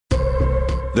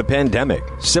The pandemic,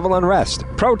 civil unrest,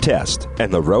 protest,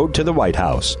 and the road to the White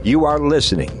House. You are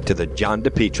listening to The John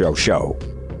DePetro Show.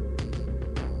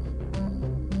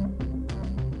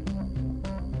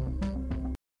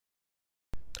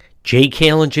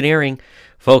 JKL Engineering.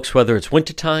 Folks, whether it's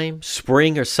wintertime,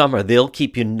 spring, or summer, they'll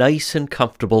keep you nice and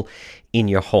comfortable in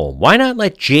your home. Why not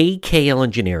let JKL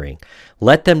Engineering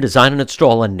let them design and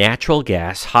install a natural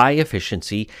gas,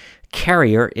 high-efficiency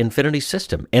Carrier Infinity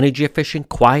system? Energy efficient,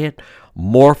 quiet,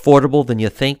 more affordable than you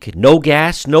think. No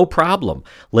gas, no problem.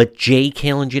 Let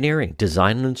JKL Engineering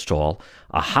design and install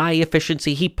a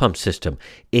high-efficiency heat pump system,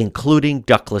 including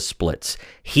ductless splits.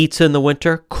 Heats in the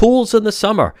winter, cools in the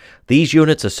summer. These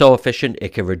units are so efficient,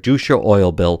 it can reduce your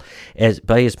oil bill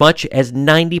by as much as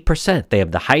 90%. They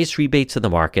have the highest rebates in the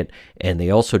market, and they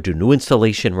also do new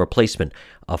installation and replacement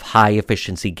of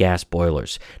high-efficiency gas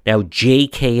boilers. Now,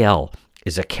 JKL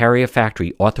is a Carrier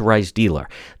Factory authorized dealer.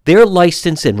 They're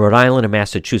licensed in Rhode Island and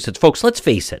Massachusetts. Folks, let's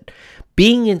face it.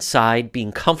 Being inside,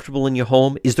 being comfortable in your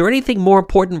home, is there anything more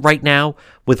important right now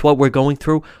with what we're going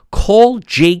through? Call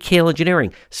JKL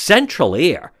Engineering. Central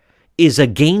Air is a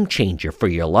game changer for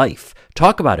your life.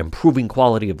 Talk about improving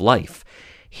quality of life.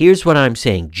 Here's what I'm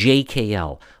saying.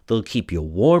 JKL, they'll keep you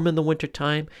warm in the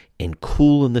wintertime and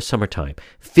cool in the summertime.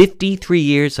 53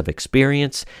 years of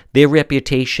experience. Their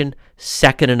reputation,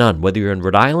 second to none. Whether you're in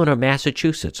Rhode Island or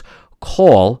Massachusetts,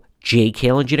 call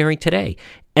JKL Engineering today.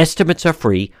 Estimates are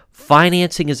free.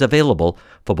 Financing is available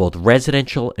for both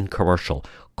residential and commercial.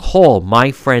 Call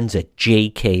my friends at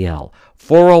JKL,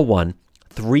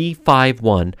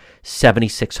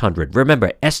 401-351-7600.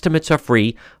 Remember, estimates are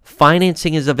free.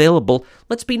 Financing is available.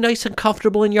 Let's be nice and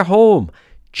comfortable in your home.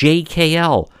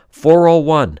 JKL,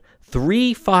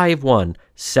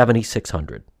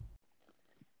 401-351-7600.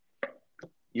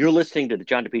 You're listening to the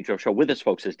John DePetro Show. With us,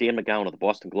 folks, is Dan McGowan of the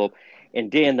Boston Globe. And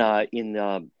Dan,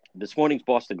 in this morning's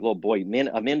Boston Globe, boy,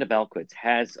 Amanda Balquitz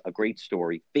has a great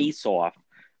story. Face Off,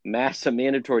 massive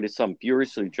mandatory to some,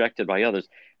 furiously rejected by others.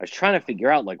 I was trying to figure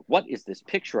out, what is this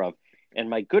picture of? And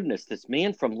my goodness, this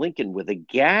man from Lincoln with a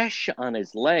gash on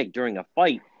his leg during a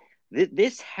fight.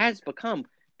 This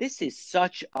is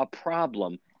such a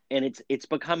problem, and it's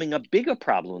becoming a bigger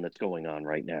problem that's going on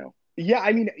right now. Yeah,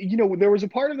 I mean, there was a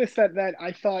part of this that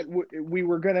I thought we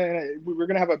were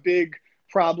gonna have a big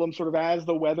problem sort of as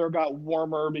the weather got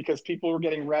warmer because people were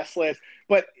getting restless.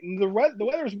 But the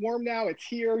weather's warm now. It's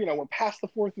here. We're past the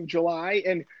 4th of July,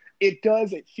 and it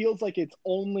feels like it's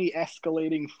only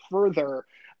escalating further.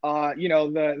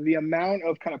 The amount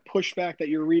of kind of pushback that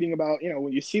you're reading about,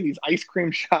 when you see these ice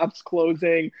cream shops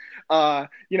closing,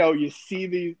 you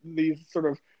see these sort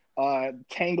of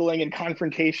tangling and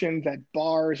confrontations at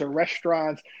bars or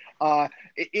restaurants.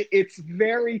 It's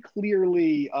very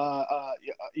clearly,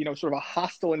 sort of a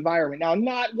hostile environment. Now,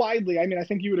 not widely. I mean, I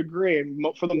think you would agree.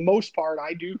 For the most part,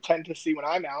 I do tend to see when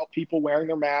I'm out, people wearing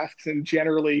their masks and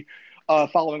generally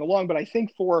following along. But I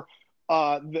think for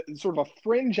the sort of a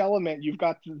fringe element, you've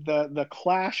got the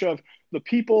clash of the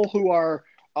people who are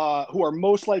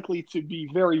most likely to be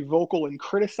very vocal and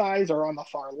criticize are on the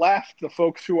far left. The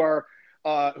folks who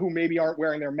maybe aren't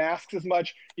wearing their masks as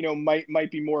much,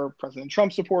 might be more President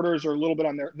Trump supporters or a little bit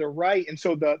on their right. And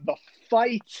so the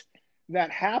fight that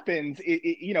happens,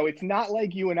 it's not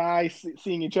like you and I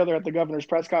seeing each other at the governor's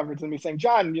press conference and me saying,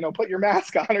 John, put your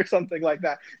mask on or something like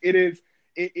that. It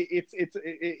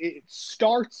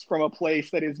starts from a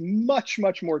place that is much,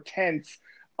 much more tense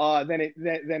than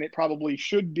it probably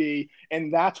should be.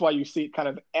 And that's why you see it kind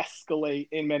of escalate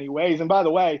in many ways. And by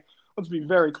the way, let's be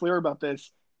very clear about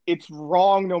this. It's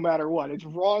wrong no matter what. It's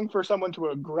wrong for someone to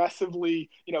aggressively,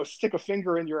 stick a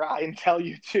finger in your eye and tell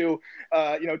you to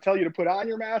put on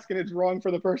your mask. And it's wrong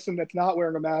for the person that's not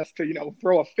wearing a mask to,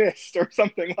 throw a fist or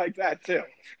something like that too.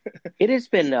 It has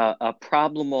been a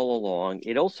problem all along.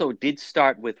 It also did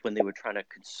start with when they were trying to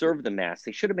conserve the mask.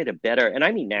 They should have made a better, and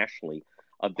I mean nationally,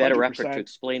 a better 100%. effort to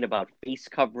explain about face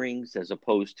coverings as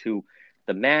opposed to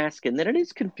the mask. And then it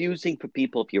is confusing for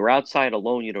people. If you're outside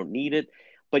alone, you don't need it.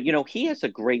 But, he has a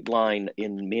great line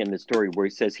in Man the Story where he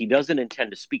says he doesn't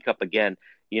intend to speak up again.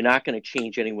 You're not going to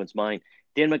change anyone's mind.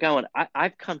 Dan McGowan,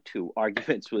 I've come to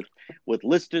arguments with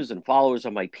listeners and followers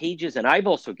on my pages, and I've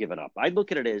also given up. I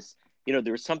look at it as,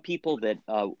 there are some people that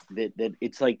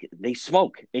it's like they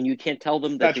smoke, and you can't tell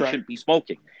them that they shouldn't be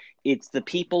smoking. It's the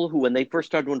people who, when they first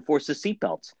started to enforce the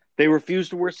seatbelts, they refused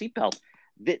to wear seatbelts.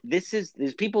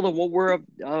 There's people that won't wear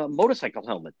a motorcycle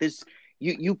helmet.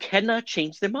 You cannot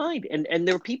change their mind. And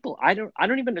there are people, I don't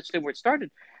even understand where it started,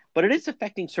 but it is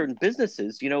affecting certain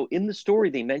businesses. In the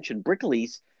story, they mentioned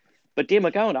Brickley's, but Dan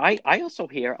McGowan, I also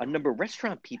hear a number of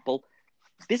restaurant people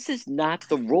this is not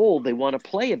the role they want to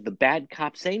play of the bad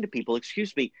cop saying to people,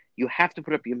 excuse me, you have to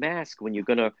put up your mask when you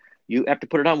have to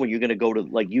put it on when you're going to go to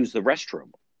like use the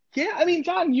restroom. Yeah, I mean,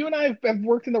 John, you and I have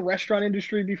worked in the restaurant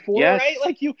industry before, right?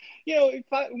 Yes.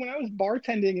 Like when I was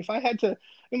bartending, if I had to,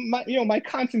 my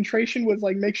concentration was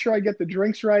like make sure I get the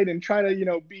drinks right and try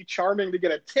to, be charming to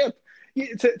get a tip.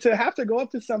 To have to go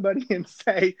up to somebody and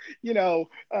say, you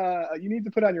need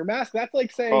to put on your mask. That's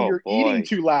like saying Oh you're eating boy.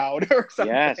 too loud or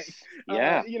something. Yes.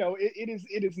 Yeah.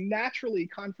 It is naturally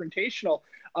confrontational.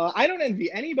 I don't envy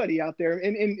anybody out there.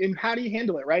 And how do you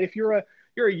handle it, right? If you're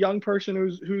a young person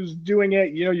who's doing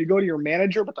it, you go to your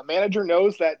manager, but the manager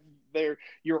knows that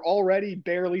you're already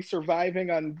barely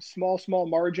surviving on small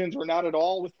margins or not at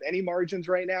all with any margins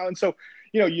right now. And so,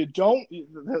 you don't,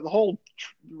 the whole,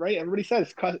 right. Everybody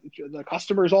says the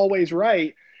customer is always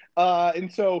right.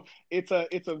 And so it's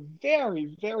a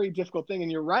very, very difficult thing. And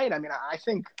you're right. I mean, I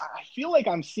feel like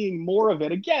I'm seeing more of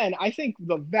it. Again, I think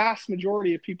the vast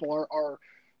majority of people are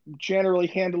generally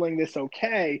handling this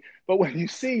okay. But when you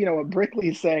see, a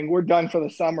Brickley saying we're done for the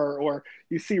summer, or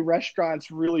you see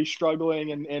restaurants really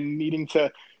struggling and needing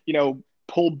to,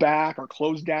 pull back or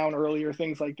close down earlier,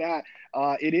 things like that,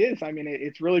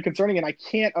 it's really concerning. And I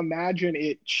can't imagine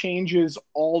it changes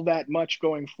all that much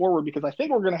going forward, because I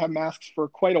think we're going to have masks for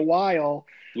quite a while.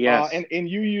 Yes. And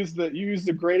you used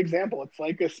a great example. It's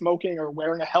like a smoking or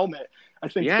wearing a helmet. I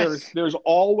think Yes. there's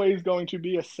always going to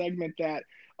be a segment that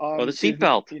Or the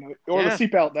seatbelt. or the Yeah.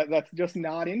 seatbelt that's just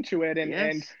not into it,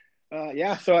 Yes.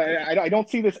 yeah. So I don't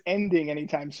see this ending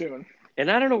anytime soon. And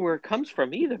I don't know where it comes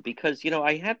from either, because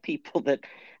I have people that,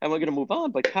 and we're going to move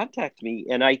on, but contact me,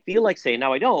 and I feel like saying,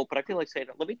 now I don't, but I feel like saying,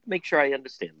 let me make sure I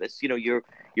understand this. You're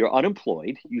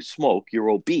unemployed, you smoke, you're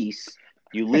obese,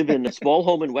 you live in a small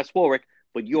home in West Warwick,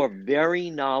 but you're very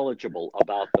knowledgeable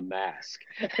about the mask,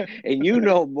 and you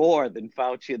know more than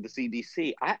Fauci and the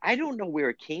CDC. I don't know where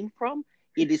it came from.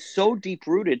 It is so deep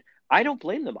rooted. I don't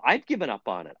blame them. I've given up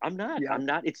on it. I'm not. Yeah. I'm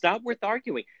not. It's not worth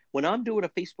arguing. When I'm doing a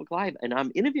Facebook Live and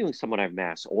I'm interviewing someone I have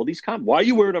masks, all these comments, why are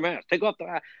you wearing a mask? Take off the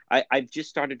mask. I've just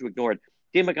started to ignore it.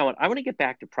 Dan McGowan, I want to get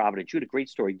back to Providence. You had a great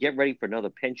story. Get ready for another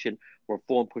pension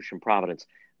reform push in Providence.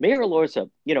 Mayor Elorza,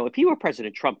 if he were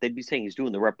President Trump, they'd be saying he's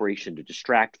doing the reparation to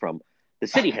distract from the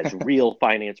city has real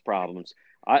finance problems.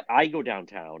 I go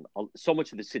downtown. So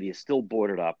much of the city is still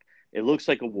boarded up. It looks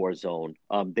like a war zone.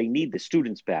 They need the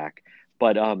students back.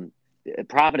 But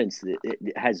Providence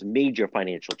has major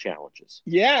financial challenges.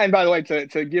 Yeah, and by the way,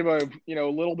 to give a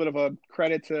little bit of a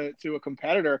credit to a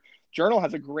competitor, Journal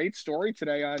has a great story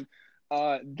today on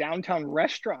downtown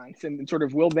restaurants and sort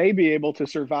of will they be able to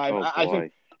survive. Oh, I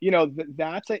think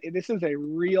this is a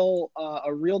real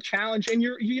challenge. And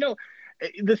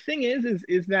the thing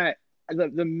is that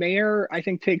the mayor, I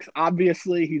think, takes,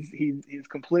 obviously he's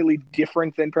completely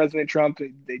different than President Trump.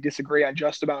 They disagree on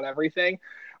just about everything,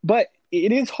 but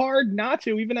it is hard not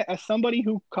to, even as somebody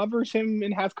who covers him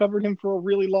and has covered him for a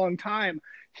really long time.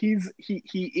 He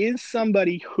is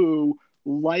somebody who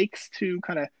likes to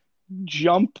kind of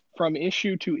jump from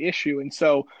issue to issue. And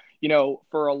so,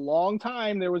 for a long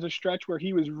time, there was a stretch where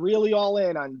he was really all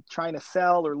in on trying to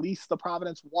sell or lease the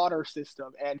Providence water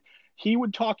system. And he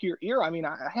would talk your ear. I mean,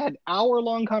 I had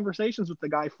hour-long conversations with the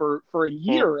guy for a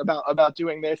year about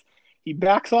doing this. He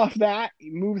backs off that, he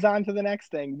moves on to the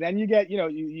next thing. Then you get,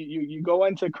 you go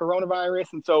into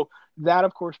coronavirus. And so that,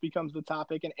 of course, becomes the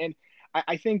topic. And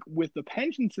I think with the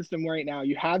pension system right now,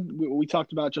 we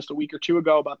talked about just a week or two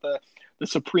ago about the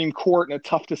Supreme Court and a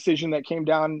tough decision that came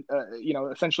down,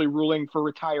 essentially ruling for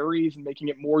retirees and making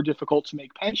it more difficult to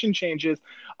make pension changes.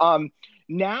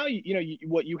 Now,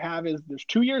 what you have is there's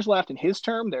 2 years left in his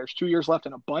term. There's 2 years left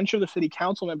in a bunch of the city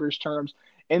council members' terms.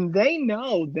 And they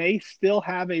know they still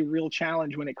have a real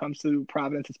challenge when it comes to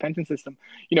Providence's pension system.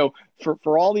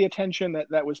 For all the attention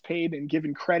that was paid and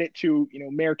given credit to,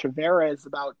 Mayor Taveras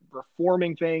about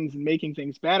reforming things and making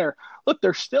things better. Look,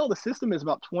 the system is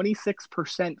about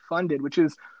 26% funded, which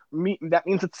is, that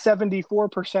means it's 74%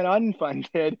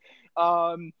 unfunded.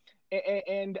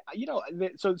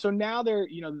 So now they're,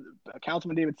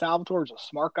 Councilman David Salvatore is a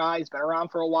smart guy. He's been around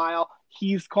for a while.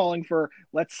 He's calling for,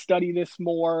 let's study this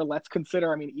more. Let's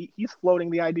consider, he's floating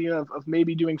the idea of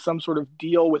maybe doing some sort of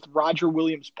deal with Roger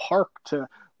Williams Park to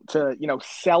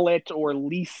sell it or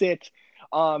lease it.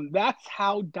 That's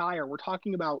how dire. We're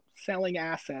talking about selling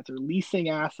assets or leasing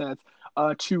assets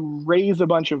to raise a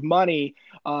bunch of money.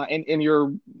 And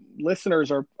your listeners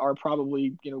are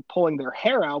probably, pulling their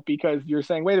hair out, because you're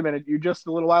saying, wait a minute, you just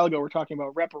a little while ago were talking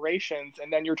about reparations,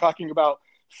 and then you're talking about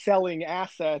selling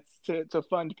assets to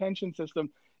fund pension system.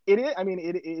 It is,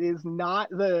 it is not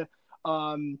the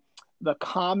the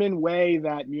common way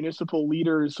that municipal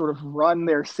leaders sort of run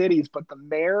their cities, but the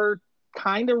mayor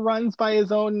kind of runs by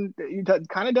his own, he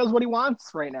kind of does what he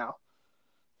wants right now.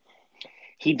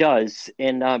 He does.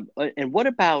 And what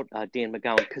about Dan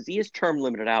McGowan? Because he is term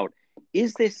limited out.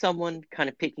 Is there someone kind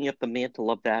of picking up the mantle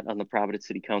of that on the Providence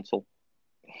City Council?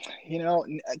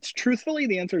 Truthfully,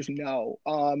 the answer is no.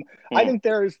 I think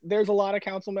there's a lot of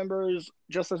council members,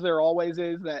 just as there always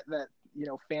is, that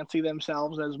fancy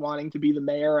themselves as wanting to be the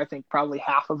mayor. I think probably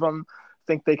half of them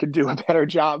think they could do a better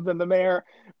job than the mayor.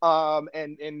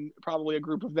 And probably a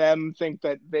group of them think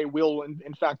that they will,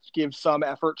 in fact, give some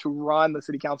effort to run. The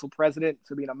city council president,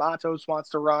 Sabina Matos, wants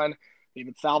to run.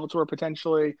 David Salvatore,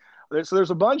 potentially. So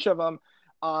there's a bunch of them.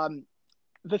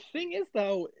 The thing is,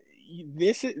 though,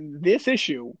 this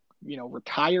issue,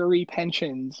 retiree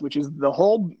pensions, which is the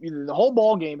whole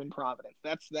ball game in Providence.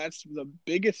 That's the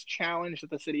biggest challenge that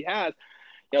the city has.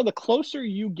 The closer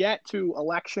you get to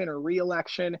election or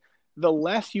re-election, the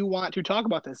less you want to talk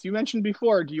about this. You mentioned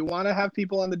before, do you want to have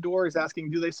people on the doors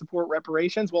asking, do they support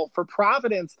reparations? Well, for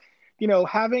Providence,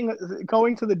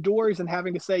 going to the doors and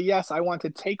having to say, yes, I want to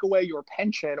take away your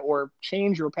pension or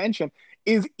change your pension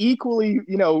is equally,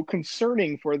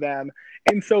 concerning for them.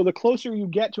 And so the closer you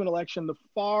get to an election, the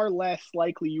far less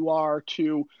likely you are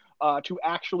to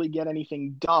actually get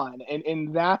anything done.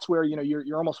 And that's where,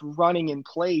 you're almost running in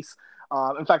place.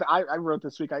 In fact, I wrote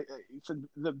this week, I said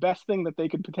the best thing that they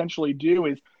could potentially do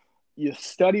is you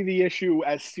study the issue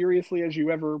as seriously as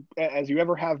you ever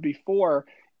have before,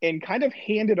 and kind of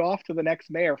hand it off to the next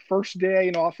mayor. First day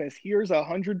in office, here's a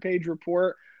 100-page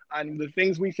report on the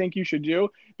things we think you should do,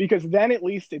 because then at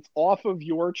least it's off of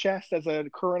your chest as a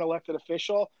current elected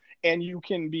official, and you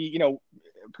can be,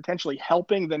 potentially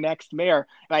helping the next mayor.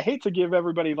 And I hate to give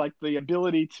everybody like the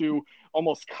ability to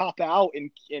almost cop out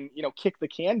and kick the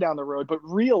can down the road, but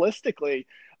realistically,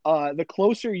 the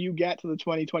closer you get to the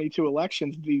 2022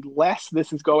 elections, the less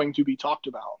this is going to be talked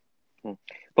about.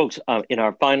 Folks, in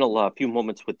our final few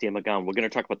moments with Dan McGowan, we're going to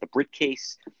talk about the Britt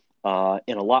case and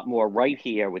a lot more right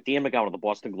here with Dan McGowan of the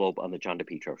Boston Globe on the John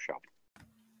DePetro Show.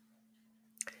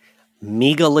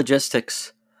 MEGA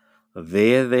Logistics,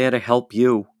 they're there to help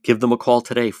you. Give them a call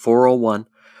today,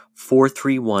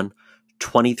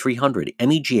 401-431-2300.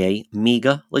 MEGA,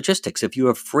 MEGA Logistics. If you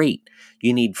have freight,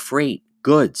 you need freight,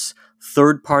 goods,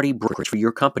 third-party brokerage for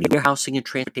your company, warehousing and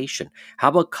transportation. How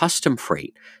about custom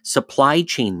freight, supply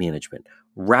chain management,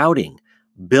 routing,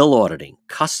 bill auditing,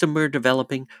 customer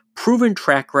developing, proven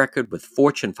track record with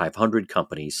Fortune 500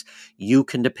 companies? You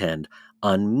can depend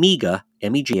on MEGA,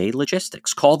 MEGA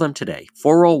Logistics. Call them today,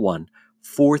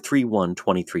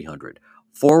 401-431-2300.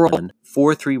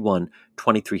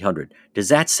 401-431-2300. Does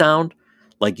that sound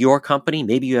like your company?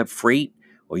 Maybe you have freight,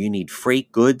 or you need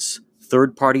freight, goods,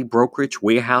 third-party brokerage,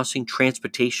 warehousing,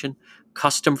 transportation,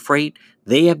 custom freight.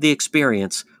 They have the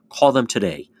experience. Call them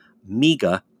today.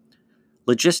 MEGA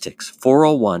Logistics,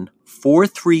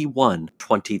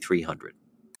 401-431-2300.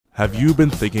 Have you been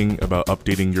thinking about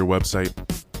updating your website?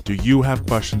 Do you have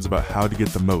questions about how to get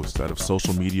the most out of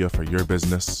social media for your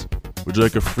business? Would you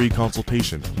like a free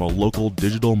consultation from a local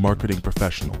digital marketing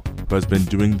professional who has been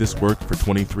doing this work for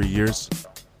 23 years?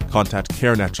 Contact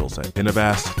Karen Etchels at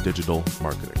Innovast Digital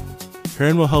Marketing.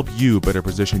 Karen will help you better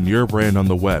position your brand on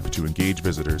the web to engage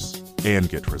visitors and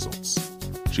get results.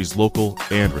 She's local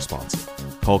and responsive.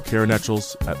 Call Karen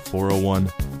Etchels at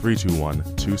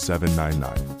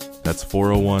 401-321-2799. That's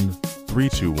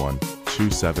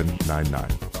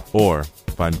 401-321-2799. Or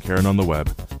find Karen on the web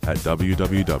at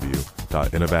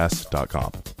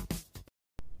www.innovast.com.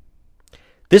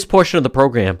 This portion of the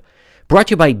program brought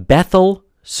to you by Bethel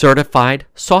Certified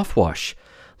Soft Wash.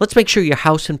 Let's make sure your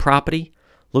house and property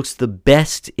looks the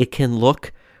best it can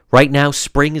look. Right now,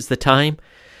 spring is the time.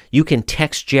 You can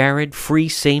text Jared, free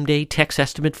same-day text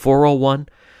estimate,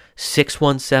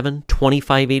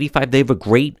 401-617-2585. They have a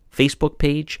great Facebook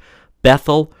page,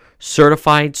 Bethel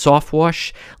Certified Soft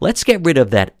Wash. Let's get rid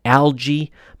of that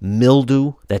algae,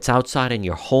 mildew that's outside in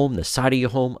your home, the side of your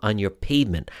home, on your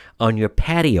pavement, on your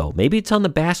patio. Maybe it's on the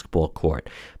basketball court.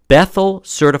 Bethel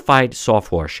Certified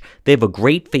Soft Wash. They have a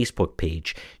great Facebook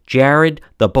page. Jared,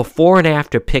 the before and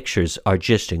after pictures are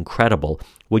just incredible.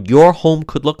 What your home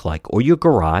could look like, or your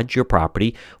garage, your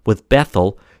property, with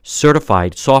Bethel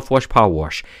Certified Soft Wash Power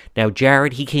Wash. Now,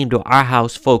 Jared, he came to our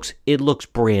house. Folks, it looks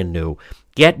brand new.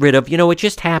 Get rid of, it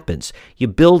just happens. You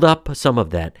build up some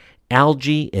of that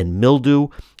algae and mildew,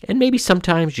 and maybe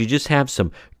sometimes you just have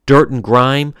some dirt and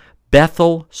grime.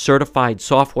 Bethel Certified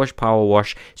Soft Wash Power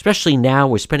Wash, especially now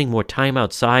we're spending more time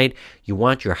outside. You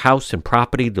want your house and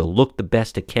property to look the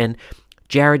best it can.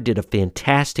 Jared did a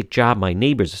fantastic job. My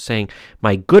neighbors are saying,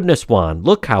 my goodness, Juan,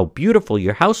 look how beautiful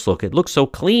your house looks. It looks so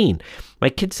clean. My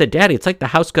kid said, Daddy, it's like the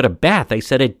house got a bath. I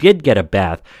said, it did get a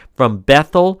bath from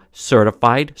Bethel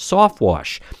Certified Soft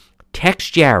Wash.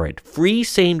 Text Jared, free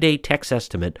same-day text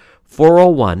estimate,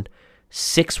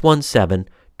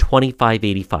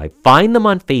 401-617-2585. Find them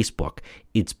on Facebook.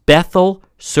 It's Bethel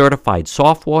Certified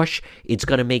Soft Wash. It's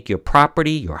going to make your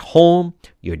property, your home,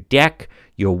 your deck,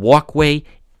 your walkway,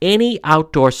 any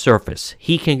outdoor surface,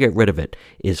 he can get rid of it.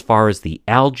 As far as the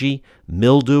algae,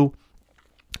 mildew,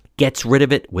 gets rid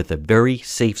of it with a very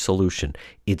safe solution.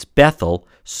 It's Bethel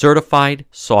Certified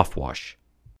Soft Wash.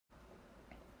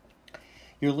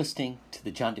 You're listening to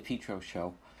the John DePietro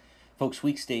Show. Folks,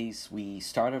 weekdays, we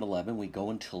start at 11. We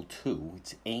go until 2.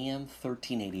 It's AM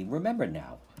 1380. Remember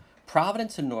now,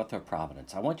 Providence and Northrop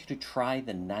Providence, I want you to try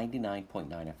the 99.9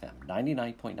 FM.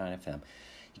 99.9 FM.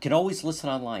 You can always listen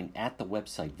online at the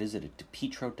website. Visit it,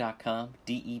 depetro.com,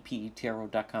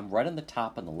 DEPETRO.com. Right on the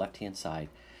top on the left-hand side,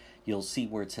 you'll see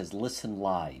where it says Listen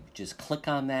Live. Just click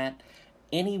on that.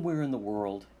 Anywhere in the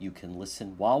world, you can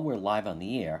listen while we're live on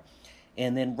the air.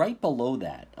 And then right below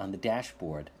that, on the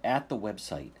dashboard at the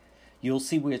website, you'll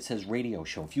see where it says Radio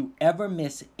Show. If you ever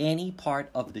miss any part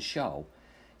of the show,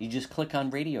 you just click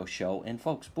on Radio Show, and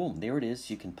folks, boom, there it is.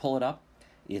 You can pull it up.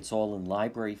 It's all in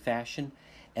library fashion.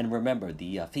 And remember,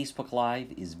 the Facebook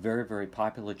Live is very, very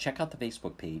popular. Check out the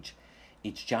Facebook page.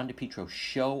 It's John DePietro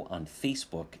Show on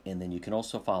Facebook, and then you can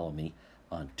also follow me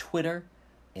on Twitter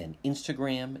and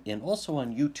Instagram, and also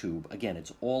on YouTube. Again,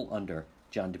 it's all under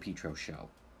John DePietro Show.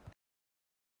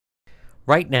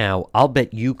 Right now, I'll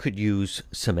bet you could use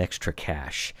some extra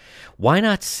cash. Why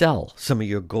not sell some of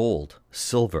your gold,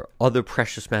 silver, other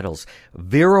precious metals?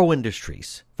 Vero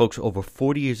Industries, folks, over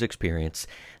 40 years experience,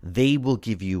 they will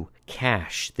give you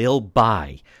cash. They'll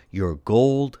buy your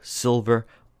gold, silver,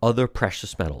 other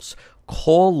precious metals.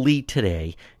 Call Lee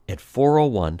today at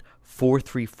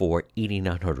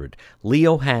 401-434-8900.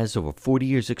 Leo has over 40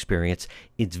 years experience.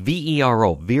 It's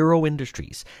VERO, Vero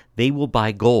Industries. They will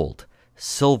buy gold,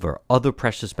 silver, other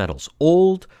precious metals,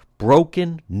 old,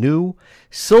 broken, new,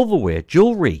 silverware,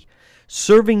 jewelry,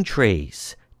 serving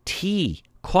trays, tea,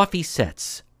 coffee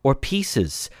sets, or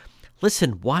pieces.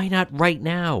 Listen, why not right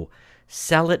now?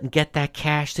 Sell it and get that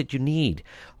cash that you need.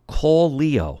 Call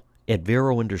Leo at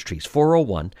Vero Industries,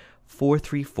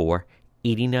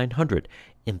 401-434-8900.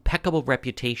 Impeccable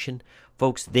reputation.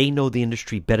 Folks, they know the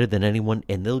industry better than anyone,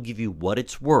 and they'll give you what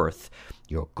it's worth.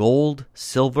 Your gold,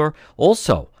 silver,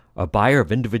 also a buyer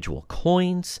of individual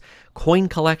coins, coin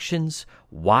collections,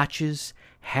 watches,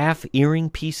 half earring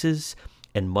pieces,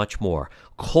 and much more.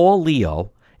 Call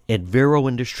Leo at Vero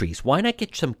Industries. Why not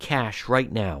get some cash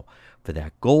right now for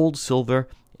that gold, silver,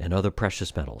 and other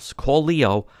precious metals? Call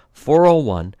Leo,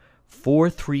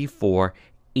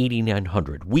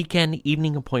 401-434-8900. Weekend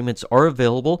evening appointments are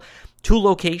available. 2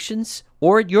 locations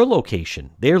or at your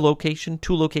location. Their location,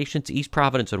 2 locations, East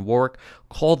Providence and Warwick.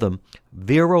 Call them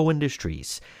Vero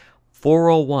Industries,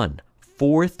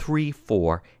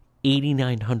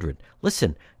 401-434-8900.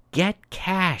 Listen, get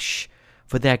cash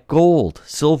for that gold,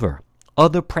 silver,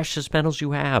 other precious metals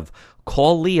you have.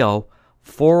 Call Leo,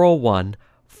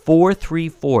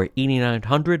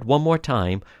 401-434-8900. One more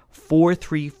time,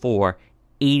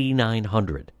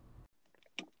 434-8900.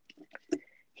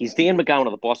 He's Dan McGowan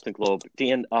of the Boston Globe.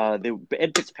 Dan, Ed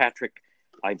Fitzpatrick,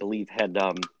 I believe, had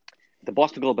the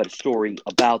Boston Globe had a story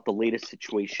about the latest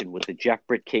situation with the Jeff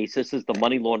Britt case. This is the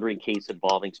money laundering case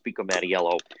involving Speaker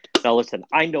Mattiello. Now, listen,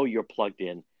 I know you're plugged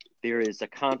in. There is a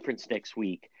conference next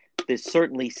week. This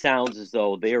certainly sounds as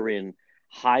though they're in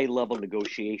high-level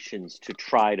negotiations to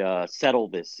try to settle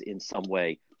this in some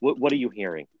way. What are you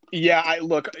hearing? Yeah, I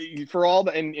look for all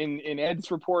the in Ed's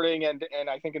reporting and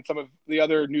I think in some of the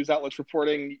other news outlets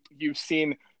reporting, you've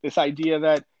seen this idea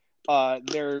that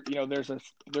they're going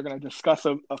to discuss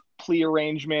a plea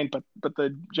arrangement, but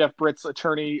the Jeff Britt's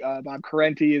attorney Bob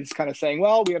Correnti is kind of saying,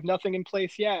 well, we have nothing in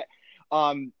place yet.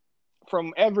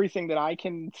 From everything that I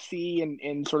can see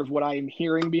and sort of what I'm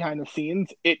hearing behind the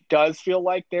scenes, it does feel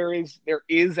like there is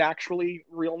actually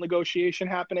real negotiation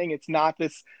happening. It's not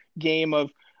this game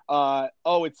of I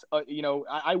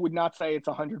would not say it's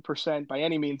 100% by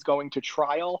any means going to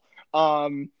trial.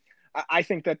 I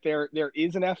think that there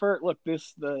is an effort. Look,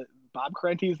 Bob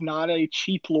Correnti is not a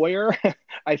cheap lawyer.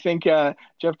 I think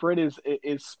Jeff Britt is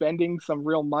spending some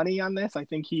real money on this. I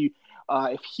think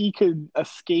if he could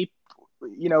escape,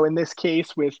 in this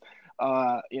case with,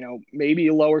 maybe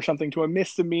lower something to a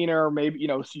misdemeanor, or maybe,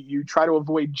 so you try to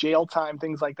avoid jail time,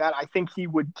 things like that. I think he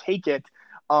would take it.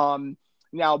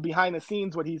 Now, behind the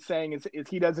scenes, what he's saying is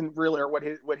he doesn't really, or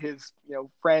what his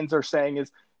friends are saying is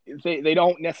they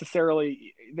don't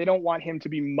necessarily, they don't want him to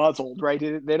be muzzled, right?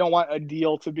 They don't want a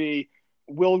deal to be,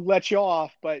 we'll let you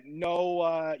off, but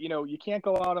no, you can't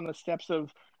go out on the steps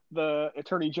of the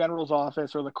attorney general's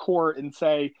office or the court and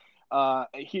say,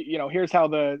 here's how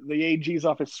the AG's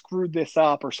office screwed this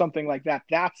up or something like that.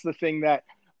 That's the thing that,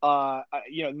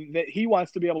 that he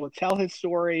wants to be able to tell his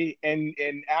story and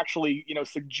actually,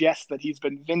 suggest that he's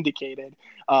been vindicated.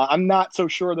 I'm not so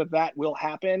sure that will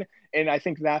happen. And I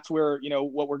think that's where,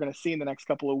 what we're going to see in the next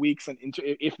couple of weeks, and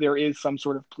if there is some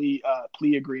sort of plea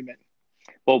agreement.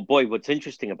 Well, boy, what's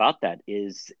interesting about that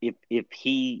is if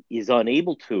he is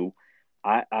unable to,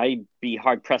 I'd be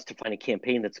hard pressed to find a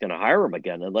campaign that's going to hire him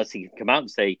again, unless he can come out and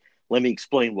say, let me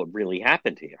explain what really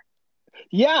happened here.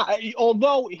 Yeah,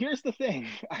 although here's the thing.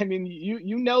 I mean,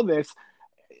 you know this.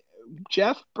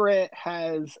 Jeff Britt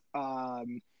has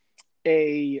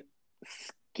a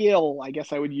skill, I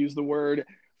guess I would use the word,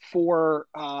 for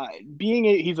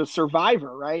he's a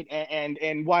survivor, right?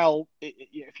 And while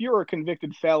if you're a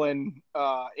convicted felon,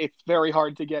 it's very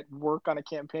hard to get work on a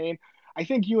campaign. I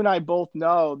think you and I both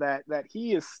know that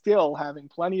he is still having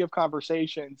plenty of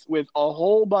conversations with a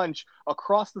whole bunch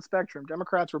across the spectrum,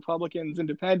 Democrats, Republicans,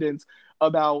 Independents,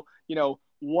 about,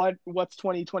 what's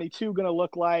 2022 going to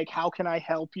look like? How can I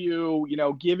help you?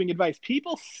 Giving advice.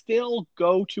 People still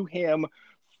go to him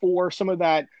for some of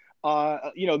that,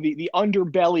 the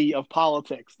underbelly of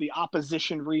politics, the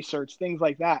opposition research, things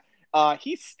like that.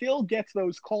 He still gets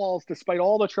those calls despite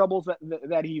all the troubles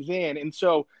that he's in. And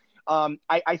so,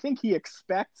 I think he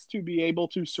expects to be able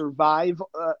to survive,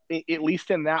 at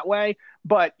least in that way.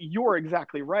 But you're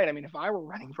exactly right. I mean, if I were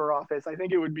running for office, I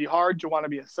think it would be hard to want to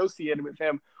be associated with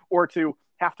him or to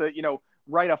have to,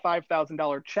 write a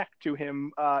 $5,000 check to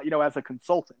him, as a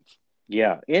consultant.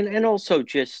 Yeah. And also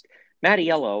just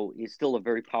Mattiello is still a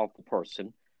very powerful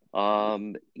person. There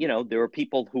are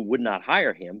people who would not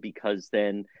hire him because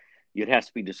then it has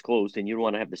to be disclosed, and you don't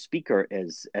want to have the speaker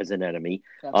as an enemy,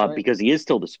 right, because he is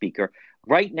still the speaker.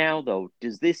 Right now, though,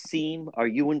 are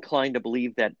you inclined to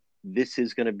believe that this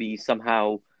is going to be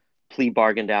somehow plea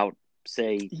bargained out,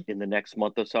 say, in the next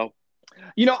month or so?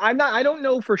 I don't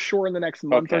know for sure in the next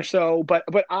month or so, but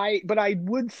I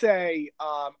would say,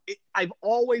 I've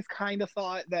always kind of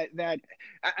thought that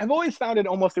I've always found it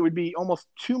would be almost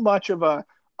too much of a,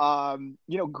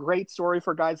 great story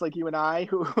for guys like you and I,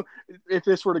 who, if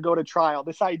this were to go to trial,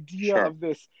 this idea Sure. of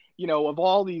this, of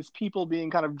all these people being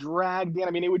kind of dragged in.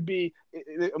 I mean, it would be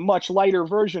a much lighter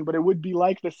version, but it would be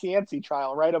like the Cianci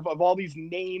trial, right? Of all these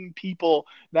named people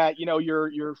that,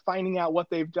 you're finding out what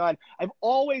they've done. I've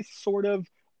always sort of,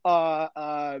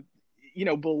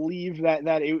 believe that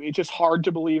it's just hard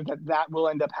to believe that will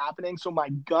end up happening. So my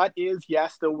gut is,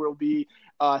 yes, there will be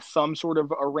some sort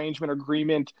of arrangement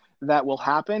agreement that will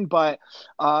happen. But,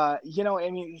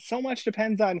 so much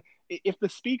depends on if the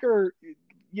speaker,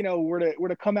 were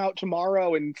to come out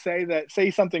tomorrow and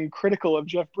say something critical of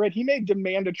Jeff Britt. He may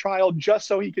demand a trial just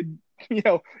so he could,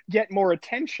 get more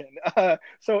attention.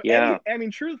 Yeah.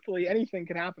 Truthfully, anything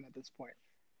could happen at this point.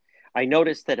 I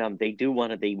noticed that they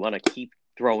want to keep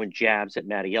throwing jabs at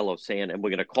Mattiello, saying, and we're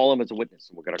going to call him as a witness,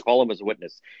 and we're going to call him as a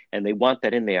witness, and they want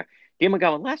that in there. Dan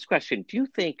McGowan, last question. Do you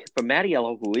think for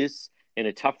Mattiello, who is in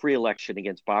a tough re-election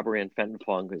against Barbara Ann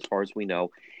Fenton-Fung, as far as we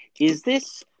know, is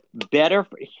this better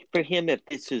for him if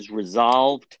this is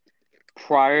resolved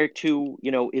prior to,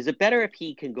 is it better if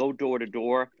he can go door to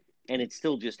door and it's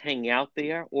still just hanging out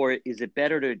there? Or is it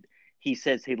better he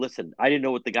says, hey, listen, I didn't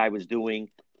know what the guy was doing,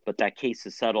 but that case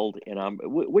is settled. And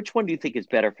which one do you think is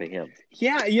better for him?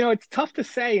 Yeah, it's tough to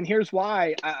say. And here's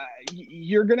why.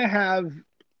 You're going to have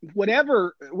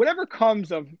whatever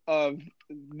comes of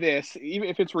this, even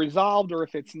if it's resolved or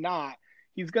if it's not,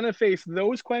 he's going to face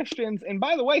those questions. And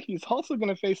by the way, he's also going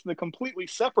to face the completely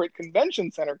separate convention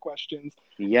center questions.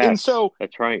 Yes, and so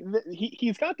that's right.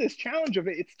 He's got this challenge of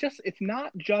it. It's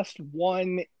not just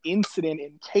one incident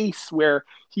in case where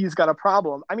he's got a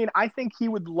problem. I mean, I think he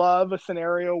would love a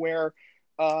scenario where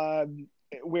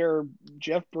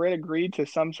Jeff Britt agreed to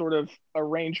some sort of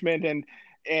arrangement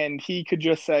and he could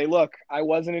just say, look, I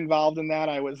wasn't involved in that.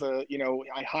 I was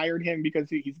I hired him because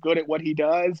he's good at what he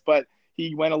does, but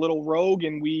he went a little rogue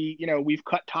and we've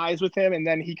cut ties with him, and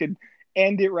then he could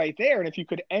end it right there. And if you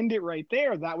could end it right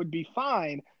there, that would be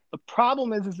fine. The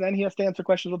problem is then he has to answer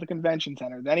questions with the convention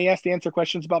center. Then he has to answer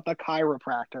questions about the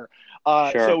chiropractor.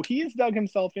 Sure. So he's dug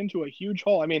himself into a huge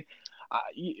hole. I mean,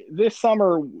 this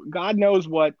summer, God knows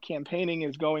what campaigning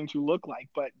is going to look like.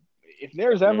 But if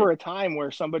there's ever a time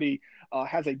where somebody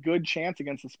has a good chance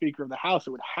against the Speaker of the House, it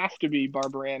would have to be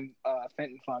Barbara Ann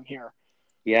Fenton-Fung here.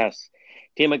 Yes.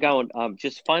 Dan McGowan,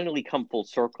 just finally come full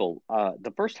circle.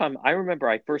 The first time I remember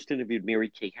I first interviewed Mary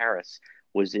Kay Harris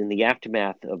was in the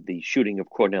aftermath of the shooting of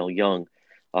Cornell Young,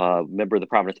 member of the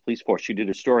Providence Police Force. She did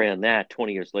a story on that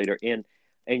 20 years later.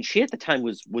 And she at the time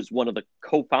was one of the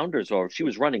co-founders, or she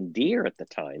was running DEAR at the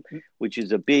time, which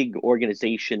is a big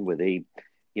organization where they,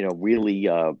 really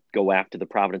go after the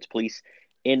Providence Police.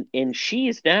 And she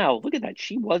is now, look at that,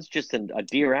 she was just a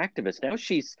DEAR activist. Now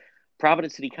she's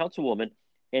Providence City Councilwoman.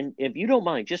 And if you don't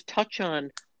mind, just touch on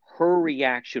her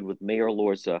reaction with Mayor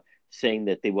Elorza saying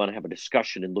that they want to have a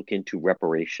discussion and look into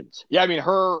reparations. Yeah, I mean,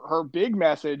 her big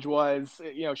message was,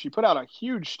 she put out a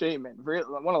huge statement,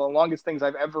 one of the longest things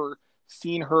I've ever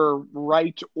seen her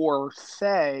write or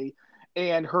say,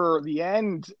 and the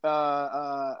end,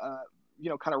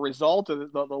 kind of result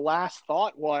of the last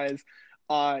thought was,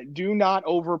 do not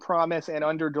overpromise and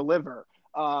underdeliver.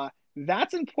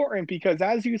 That's important because,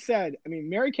 as you said, I mean,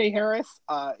 Mary Kay Harris,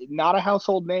 not a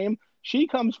household name. She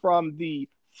comes from the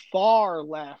far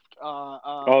left.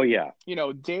 DARE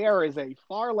is a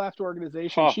far left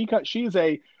organization. Oh. She's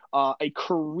a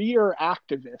career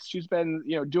activist. She's been,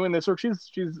 doing this work.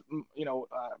 She's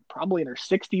probably in her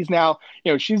 60s now.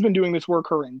 She's been doing this work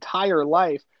her entire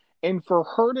life. And for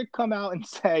her to come out and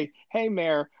say, "Hey,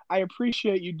 Mayor, I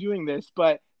appreciate you doing this,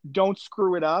 but don't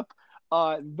screw it up."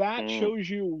 That shows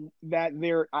you that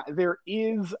there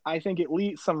is, I think, at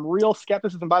least some real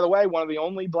skepticism. By the way, one of the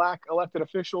only Black elected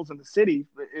officials in the city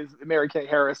is Mary Kay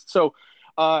Harris. So,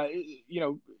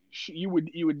 you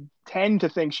would tend to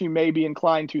think she may be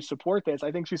inclined to support this.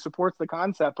 I think she supports the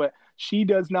concept, but she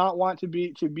does not want to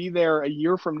be there a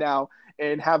year from now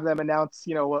and have them announce,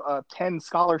 10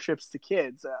 scholarships to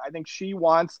kids. I think she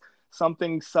wants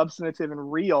something substantive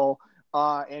and real,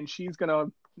 and she's going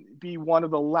to be one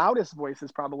of the loudest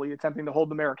voices probably attempting to hold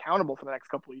the mayor accountable for the next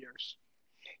couple of years.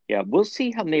 Yeah, we'll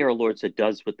see how Mayor Elorza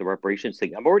does with the reparations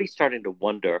thing. I'm already starting to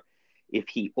wonder if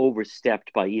he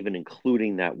overstepped by even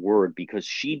including that word, because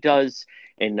she does,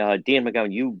 and Dan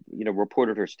McGowan, you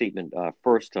reported her statement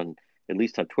first on, at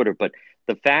least on Twitter, but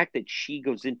the fact that she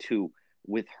goes into,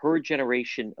 with her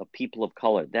generation of people of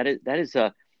color, that is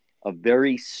a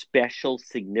very special,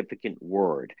 significant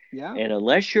word. Yeah. And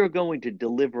unless you're going to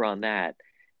deliver on that,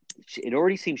 it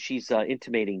already seems she's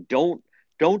intimating, don't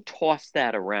toss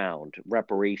that around,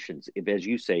 reparations, if, as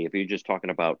you say, if you're just talking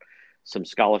about some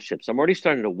scholarships. I'm already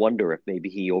starting to wonder if maybe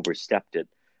he overstepped it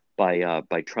by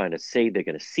trying to say they're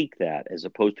going to seek that, as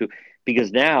opposed to,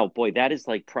 because now, boy, that is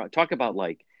like, talk about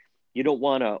like, you don't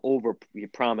want to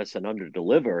promise and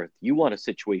underdeliver. You want a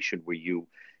situation where you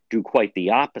do quite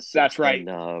the opposite. That's right.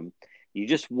 And you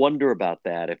just wonder about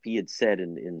that. If he had said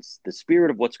in the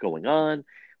spirit of what's going on,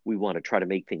 we want to try to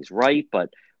make things right,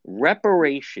 but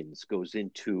reparations goes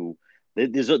into,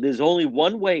 there's only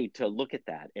one way to look at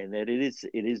that, and that it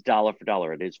is dollar for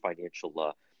dollar. It is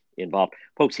financial involved.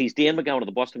 Folks, he's Dan McGowan of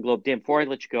the Boston Globe. Dan, before I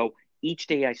let you go, each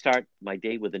day I start my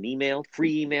day with an email,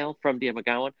 free email from Dan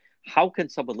McGowan. How can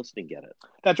someone listening get it?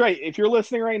 That's right. If you're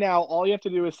listening right now, all you have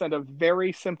to do is send a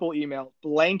very simple email,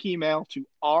 blank email, to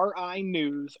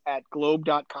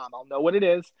rinews@globe.com. I'll know what it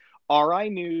is,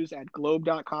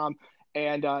 rinews@globe.com.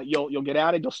 And you'll get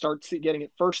at it. You'll start getting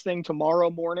it first thing tomorrow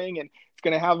morning, and it's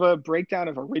going to have a breakdown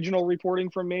of original reporting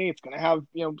from me. It's going to have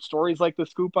stories like the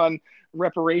scoop on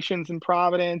reparations in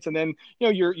Providence, and then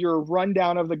your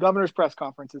rundown of the governor's press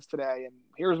conferences today. And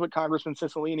here's what Congressman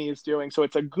Cicilline is doing. So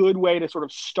it's a good way to sort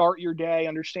of start your day,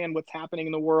 understand what's happening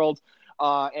in the world,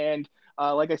 and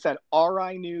like I said,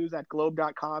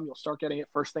 rinews@globe.com. You'll start getting it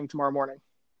first thing tomorrow morning.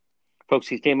 Folks,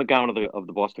 he's Dan McGowan of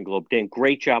the Boston Globe. Dan,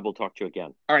 great job. We'll talk to you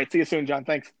again. All right. See you soon, John.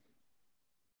 Thanks.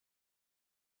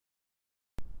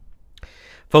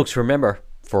 Folks, remember,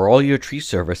 for all your tree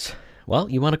service, well,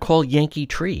 you want to call Yankee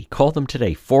Tree. Call them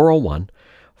today,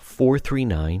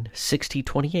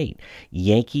 401-439-6028.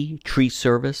 Yankee Tree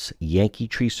Service,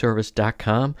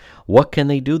 yankeetreeservice.com. What can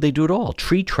they do? They do it all.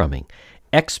 Tree trimming,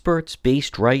 experts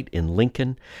based right in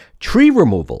Lincoln, tree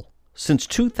removal since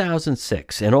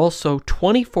 2006, and also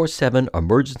 24/7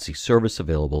 emergency service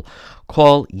available.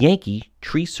 Call Yankee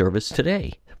Tree Service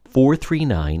today,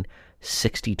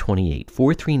 439-6028.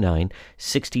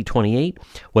 439-6028.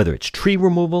 Whether it's tree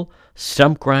removal,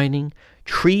 stump grinding,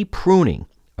 tree pruning,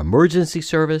 emergency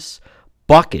service,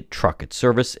 bucket trucket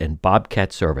service, and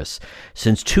bobcat service.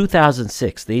 Since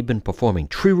 2006, they've been performing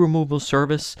tree removal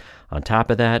service. On top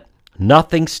of that,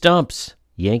 nothing stumps.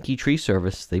 Yankee Tree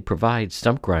Service, they provide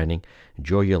stump grinding.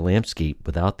 Enjoy your landscape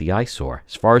without the eyesore.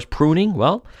 As far as pruning,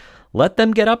 well, let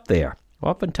them get up there.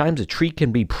 Oftentimes a tree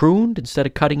can be pruned instead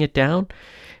of cutting it down.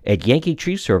 At Yankee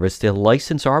Tree Service, their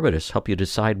licensed arborists help you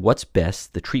decide what's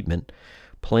best, the treatment,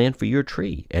 plan for your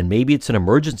tree. And maybe it's an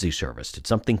emergency service. Did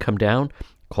something come down?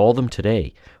 Call them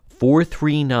today.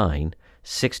 439-6028.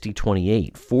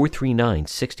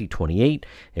 439-6028.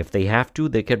 If they have to,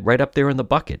 they get right up there in the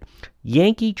bucket.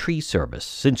 Yankee Tree Service,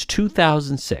 since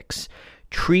 2006.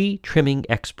 Tree trimming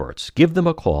experts. Give them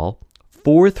a call,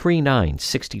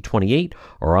 439-6028,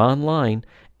 or online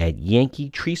at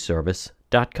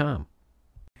yankeetreeservice.com.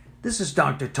 This is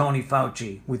Dr. Tony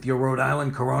Fauci with your Rhode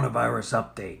Island coronavirus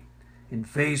update. In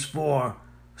Phase 4,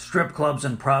 strip clubs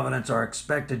in Providence are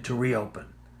expected to reopen.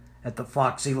 At the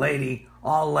Foxy Lady,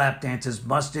 all lap dancers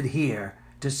must adhere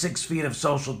to 6 feet of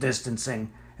social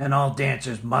distancing, and all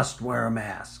dancers must wear a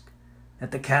mask.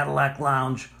 At the Cadillac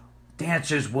Lounge,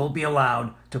 dancers will be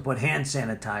allowed to put hand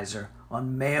sanitizer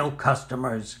on male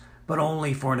customers, but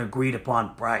only for an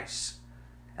agreed-upon price.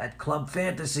 At Club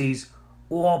Fantasies,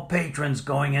 all patrons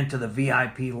going into the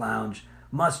VIP lounge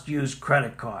must use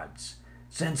credit cards,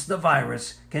 since the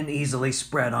virus can easily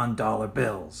spread on dollar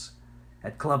bills.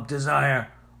 At Club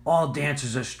Desire, all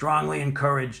dancers are strongly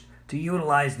encouraged to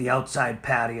utilize the outside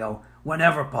patio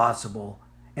whenever possible,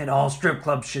 and all strip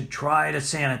clubs should try to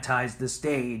sanitize the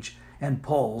stage and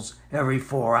poles every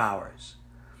 4 hours.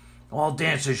 All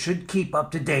dancers should keep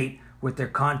up to date with their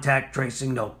contact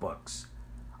tracing notebooks.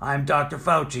 I'm Dr.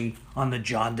 Fauci on the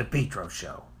John DePetro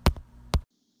Show.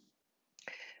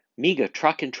 Mega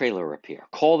Truck and Trailer Repair.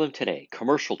 Call them today.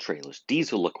 Commercial trailers,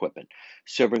 diesel equipment,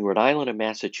 serving Rhode Island and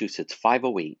Massachusetts.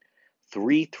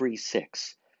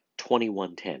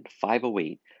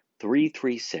 508-336-2110.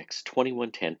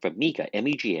 508-336-2110 for Mega,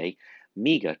 MEGA,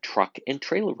 Mega Truck and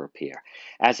Trailer Repair.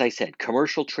 As I said,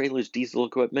 commercial trailers, diesel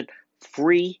equipment,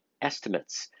 free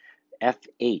estimates.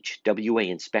 FHWA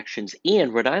inspections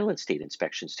and Rhode Island State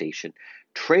Inspection Station,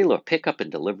 trailer pickup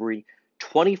and delivery,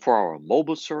 24-hour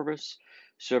mobile service,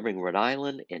 serving Rhode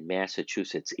Island and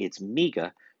Massachusetts. It's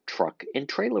Mega Truck and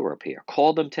Trailer Repair.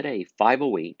 Call them today,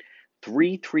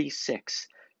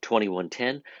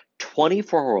 508-336-2110,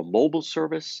 24-hour mobile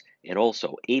service, and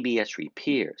also ABS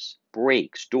repairs,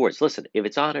 brakes, doors. Listen, if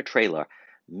it's on a trailer,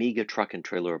 Mega Truck and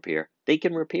Trailer Repair, they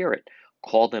can repair it.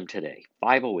 Call them today,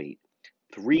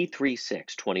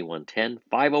 508-336-2110,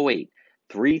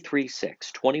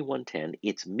 508-336-2110.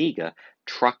 It's Mega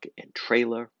Truck and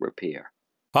Trailer Repair.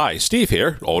 Hi, Steve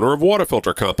here, owner of Water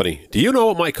Filter Company. Do you know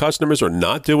what my customers are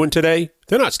not doing today?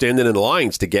 They're not standing in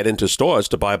lines to get into stores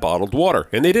to buy bottled water,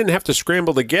 and they didn't have to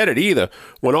scramble to get it either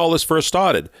when all this first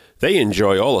started. They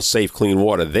enjoy all the safe, clean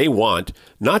water they want,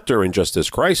 not during just this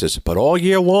crisis, but all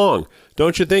year long.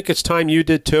 Don't you think it's time you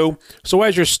did too? So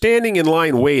as you're standing in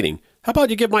line waiting, how about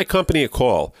you give my company a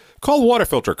call? Call Water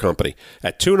Filter Company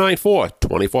at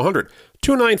 294-2400,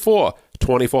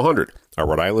 294-2400. A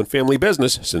Rhode Island family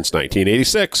business since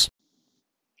 1986.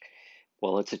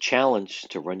 Well, it's a challenge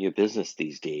to run your business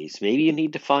these days. Maybe you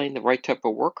need to find the right type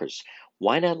of workers.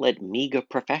 Why not let Mega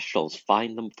Professionals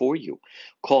find them for you?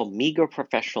 Call Mega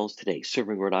Professionals today,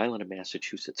 serving Rhode Island and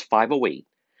Massachusetts,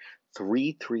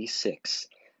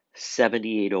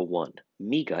 508-336-7801.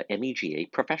 Mega, MEGA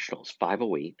Professionals,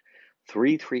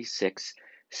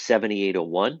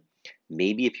 508-336-7801.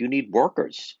 Maybe if you need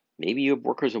workers, maybe you have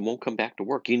workers that won't come back to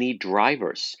work. You need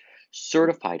drivers,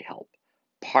 certified help,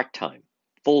 part-time,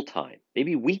 full-time,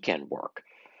 maybe weekend work.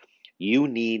 You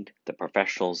need the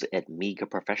professionals at Mega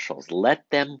Professionals. Let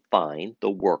them find the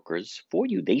workers for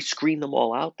you. They screen them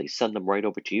all out. They send them right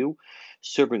over to you.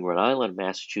 Serving Rhode Island,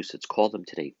 Massachusetts. Call them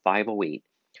today,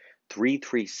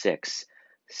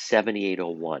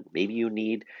 508-336-7801. Maybe you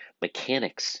need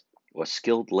mechanics or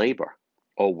skilled labor,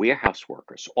 or warehouse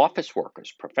workers, office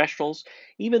workers, professionals,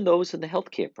 even those in the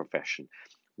healthcare profession.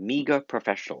 Mega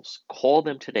Professionals. Call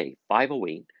them today,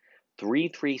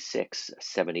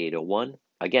 508-336-7801.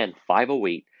 Again,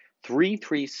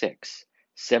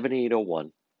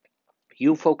 508-336-7801.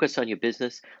 You focus on your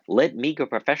business. Let Mega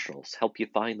Professionals help you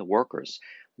find the workers.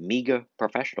 Mega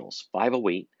Professionals,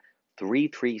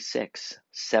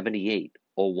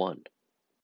 508-336-7801.